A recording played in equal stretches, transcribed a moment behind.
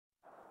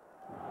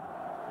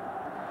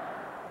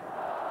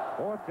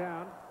Fourth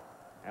down.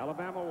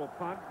 Alabama will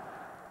punt.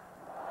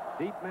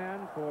 Deep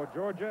man for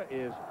Georgia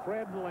is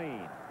Fred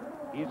Lane.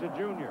 He's a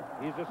junior.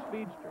 He's a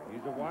speedster.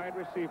 He's a wide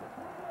receiver.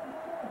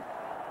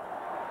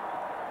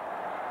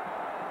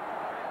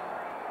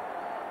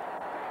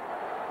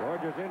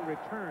 Georgia's in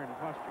return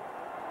posture.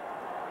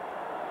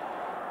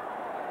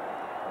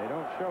 They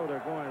don't show they're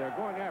going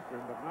after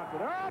him, but not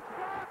with. Oh, it's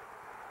blocked!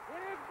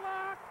 It is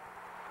blocked!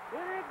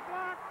 It is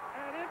blocked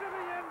and into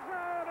the end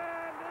zone,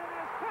 and it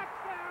is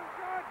touchdown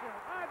Georgia.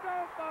 I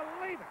don't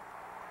believe it.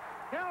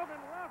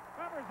 Kelvin Ruff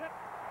covers it,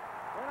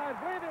 and I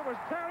believe it was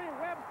Terry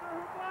Webster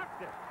who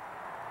blocked it.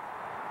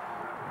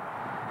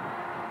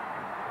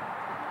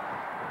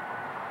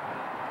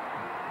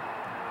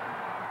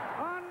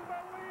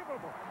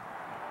 Unbelievable.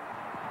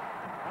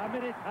 How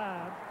many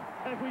times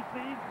have we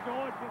seen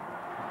Georgia?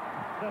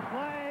 The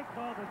flag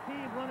called the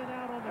team running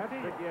out on the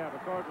field. Yeah,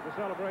 because of the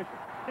celebration.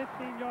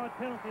 15-yard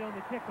penalty on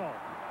the kickoff.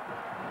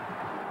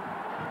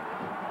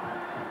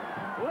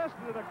 Listen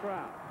to the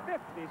crowd. 50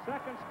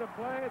 seconds to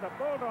play. The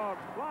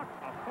Bulldogs block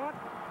a punt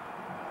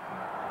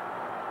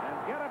and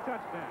get a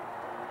touchdown.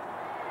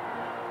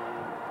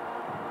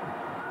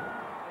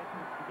 It's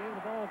the game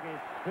of the ball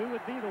game. Who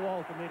would be the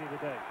wall committee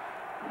today?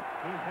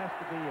 He has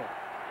to be it.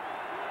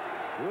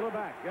 Shula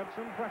back, gets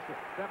some pressure,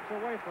 steps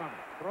away from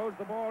it, throws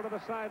the ball to the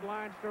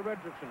sidelines to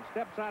Richardson,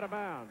 steps out of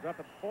bounds, up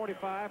at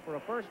 45 for a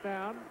first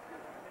down,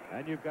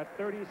 and you've got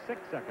 36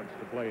 seconds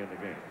to play in the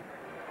game.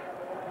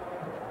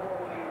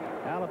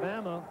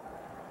 Alabama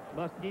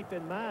must keep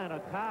in mind a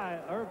tie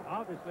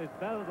obviously is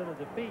better than a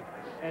defeat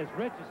as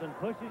Richardson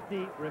pushes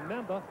deep.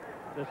 Remember,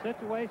 the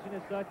situation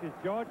is such as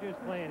Georgia is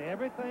playing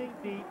everything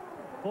deep,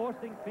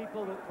 forcing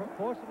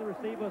the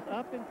receivers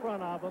up in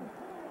front of them,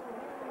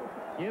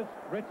 gives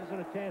Richardson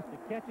a chance to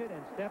catch it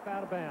and step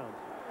out of bounds.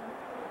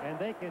 And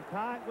they can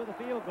tie it with a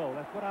field goal.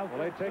 That's what I was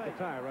going to say. Well, they take a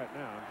tie right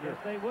now. Yes,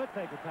 they would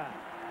take a tie.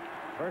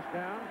 First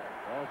down,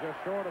 ball just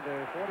short of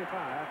the 45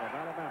 of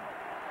Alabama.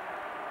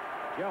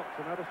 Jelks,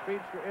 another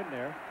speedster in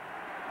there.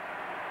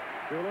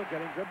 Shula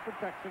getting good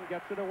protection,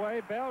 gets it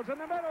away. Bell's in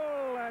the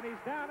middle, and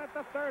he's down at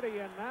the 30,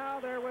 and now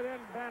they're within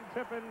Van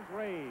Tippen's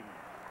range.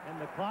 And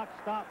the clock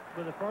stopped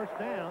with the first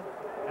down.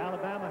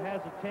 Alabama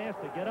has a chance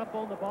to get up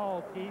on the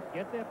ball, Keith,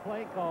 get their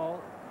play call.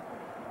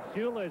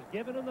 Shula is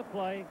giving them the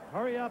play,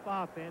 hurry up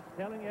offense,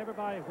 telling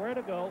everybody where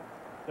to go.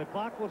 The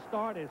clock will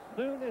start as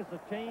soon as the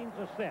chains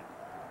are set.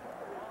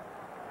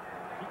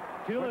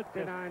 Shula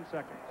 59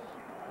 seconds.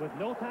 With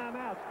no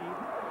timeouts,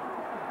 Keith.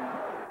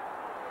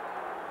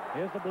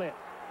 Here's the blitz.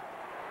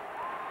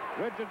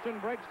 Richardson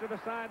breaks to the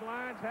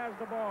sidelines, has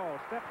the ball,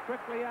 steps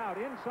quickly out,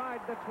 inside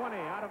the 20,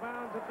 out of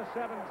bounds at the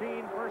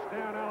 17, first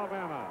down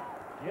Alabama.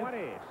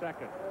 20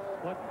 seconds.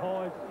 What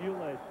poise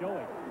Shula is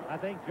showing. I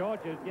think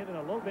Georgia is giving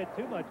a little bit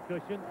too much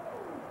cushion.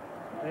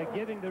 They're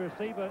giving the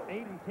receiver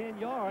 8 and 10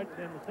 yards,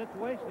 and the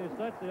situation is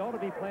such they ought to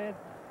be playing,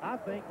 I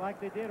think,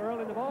 like they did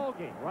early in the ball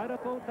game, right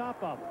up on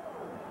top of them.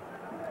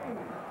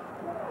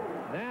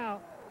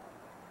 Now,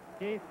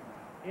 Keith,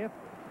 if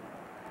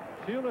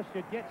Shula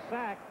should get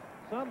sacked,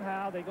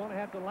 somehow they're going to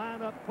have to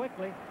line up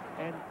quickly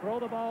and throw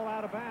the ball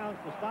out of bounds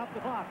to stop the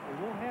clock.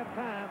 They won't have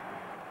time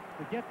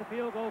to get the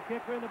field goal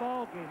kicker in the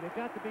ball game. They've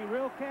got to be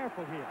real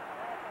careful here.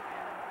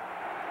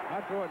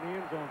 I'd throw it in the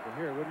end zone from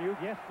here, wouldn't you?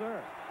 Yes, sir.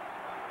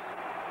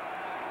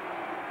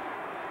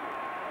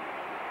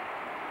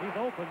 He's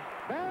open.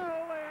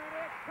 Bell, and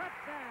it's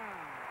touchdown,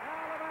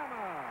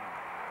 Alabama.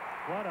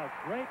 What a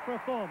great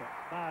performance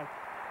by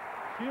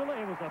Shula.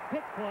 It was a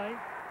pick play.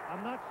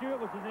 I'm not sure it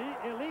was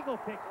an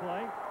illegal pick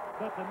play,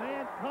 but the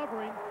man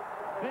covering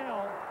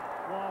Bell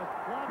was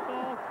blocked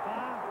off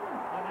by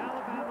an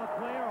Alabama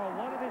player or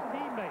one of his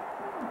teammates.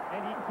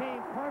 And he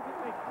came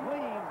perfectly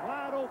clean,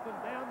 wide open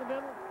down the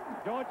middle.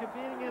 Georgia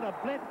being in a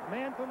blitz,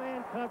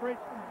 man-for-man coverage.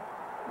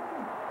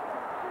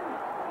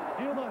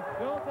 Shula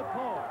goes the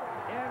ball.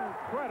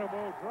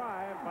 Incredible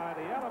drive by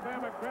the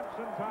Alabama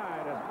Crimson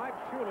Tide as Mike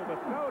Shula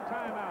with no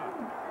timeout.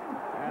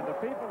 And the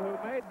people who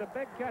made the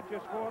big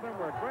catches for them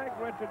were Greg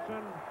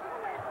Richardson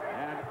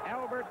and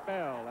Albert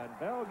Bell. And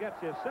Bell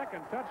gets his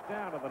second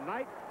touchdown of the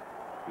night.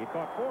 He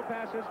caught 4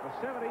 passes for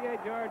 78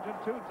 yards and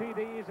 2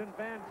 TDs, and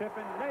Van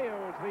Tippen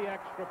nails the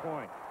extra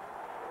point.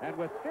 And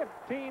with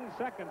 15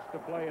 seconds to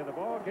play in the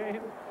ball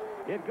game,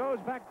 it goes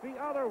back the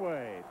other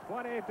way,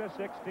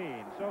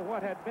 20-16. So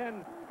what had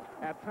been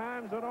at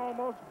times an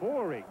almost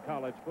boring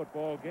college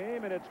football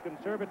game in its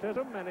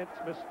conservatism and its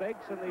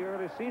mistakes in the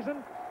early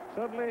season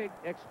suddenly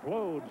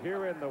explodes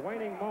here in the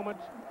waning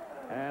moments,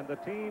 and the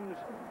teams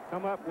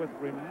come up with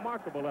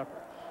remarkable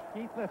efforts.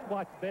 Keith, let's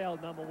watch Bell,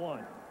 number one.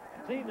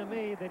 It seemed to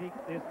me that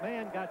this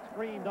man got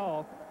screened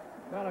off.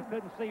 Well, I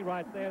couldn't see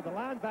right there. The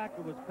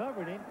linebacker was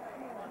covering him,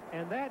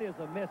 and that is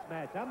a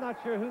mismatch. I'm not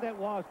sure who that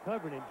was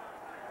covering him.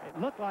 It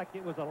looked like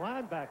it was a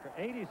linebacker,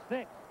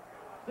 86.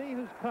 See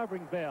who's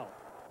covering Bell.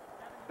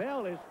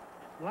 Bell is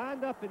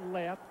lined up in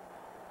left,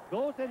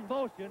 goes in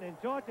motion, and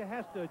Georgia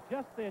has to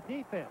adjust their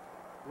defense.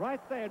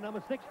 Right there,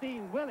 number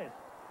 16, Willis,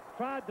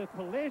 tried to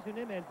collision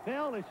him, and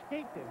Bell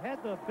escaped him,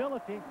 had the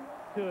ability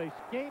to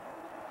escape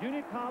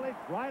junior college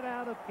right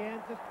out of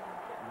Kansas,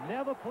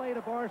 never played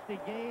a varsity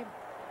game,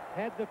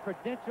 had the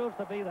credentials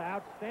to be the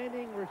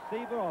outstanding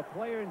receiver or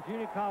player in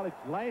junior college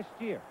last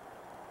year.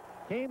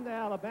 Came to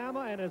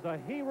Alabama and is a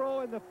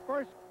hero in the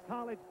first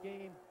college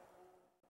game